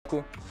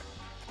Cool.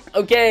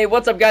 Okay,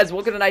 what's up, guys?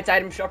 Welcome to tonight's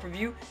item shop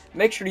review.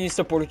 Make sure to use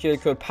support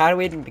code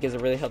PADWAITING because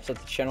it really helps out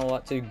the channel a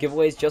lot to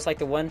giveaways just like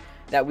the one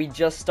that we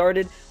just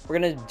started. We're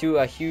gonna do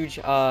a huge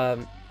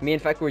in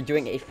fact we're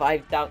doing a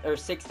 5,000 or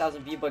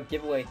 6,000 V-Buck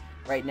giveaway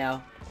right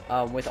now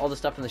with all the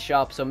stuff in the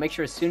shop. So make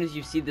sure as soon as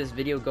you see this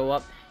video go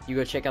up, you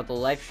go check out the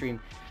live stream.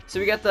 So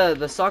we got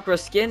the Sakura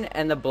skin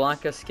and the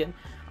Blanca skin.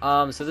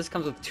 So this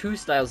comes with 2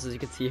 styles, as you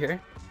can see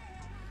here.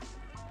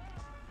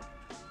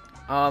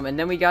 And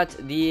then we got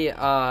the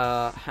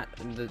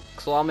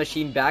claw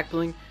machine back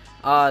bling,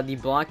 the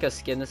Blanca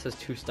skin. This has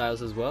 2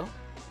 styles as well.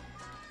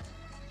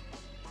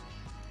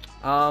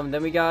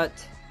 Then we got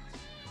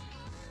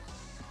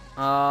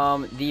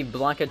the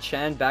Blanca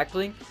Chan back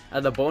bling,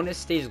 the bonus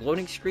stage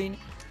loading screen,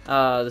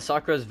 the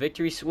Sakura's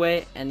victory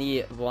sway, and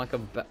the Blanca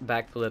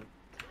backflip.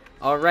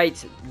 All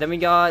right, then we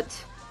got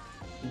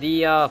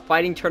the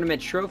fighting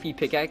tournament trophy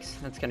pickaxe.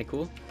 That's kind of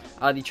cool.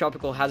 The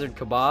tropical hazard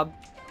kebab.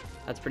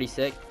 That's pretty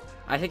sick.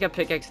 I think a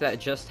pickaxe that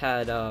just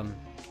had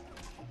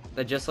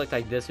that just looked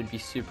like this would be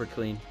super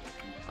clean.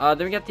 Then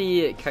we got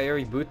the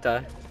Kaori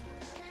Buta.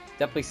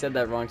 Definitely said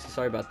that wrong, so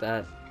sorry about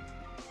that.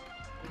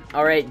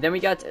 Alright, then we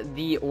got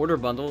the order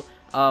bundle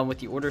with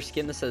the order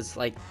skin. This has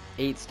like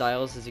 8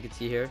 styles, as you can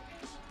see here.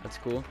 That's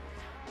cool.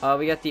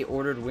 We got the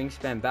ordered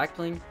wingspan back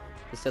bling.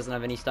 This doesn't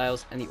have any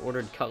styles. And the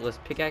ordered cutlass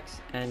pickaxe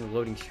and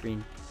loading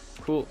screen.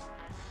 Cool.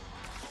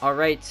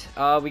 Alright,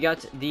 we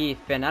got the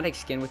Fanatic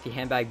skin with the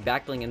handbag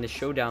backbling and the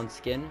Showdown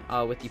skin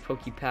with the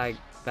Pokepag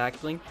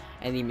backbling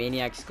and the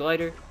Maniac's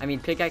glider.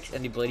 Pickaxe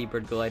and the Bloody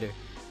Bird glider.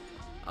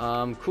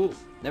 Cool.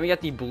 Then we got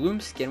the Bloom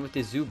skin with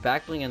the Zoo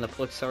backbling and the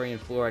Fluxarian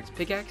Florax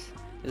pickaxe.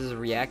 This is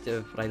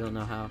reactive, but I don't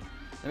know how.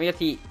 Then we got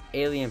the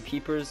Alien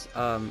Peepers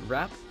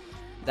wrap.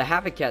 The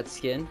Habitat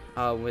skin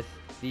with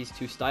these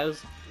 2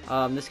 styles.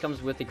 This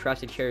comes with the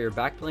Crafted Carrier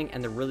backbling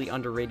and the really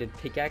underrated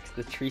pickaxe,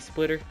 the Tree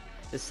Splitter.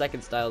 This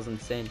second style is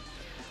insane.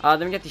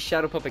 Then we got the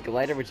Shadow Puppet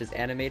Glider, which is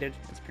animated.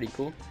 It's pretty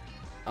cool.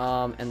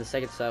 And the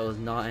second style is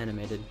not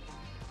animated.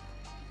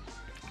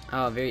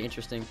 Very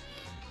interesting.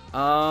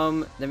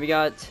 Then we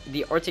got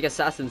the Arctic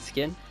Assassin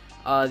skin.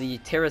 The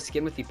Terra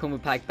skin with the Puma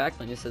Pack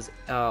backbling. This has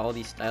all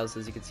these styles,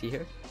 as you can see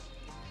here.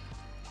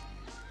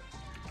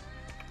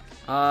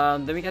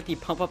 Then we got the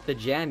Pump Up the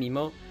Jam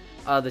emote.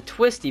 The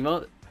Twist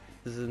emote.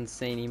 This is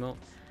insane emote.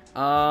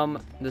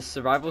 The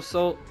Survival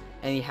Soul.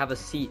 And you have a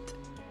seat.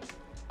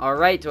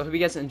 Alright, so I hope you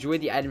guys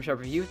enjoyed the item shop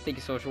review. Thank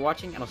you so much for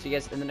watching, and I'll see you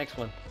guys in the next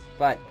one.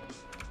 Bye.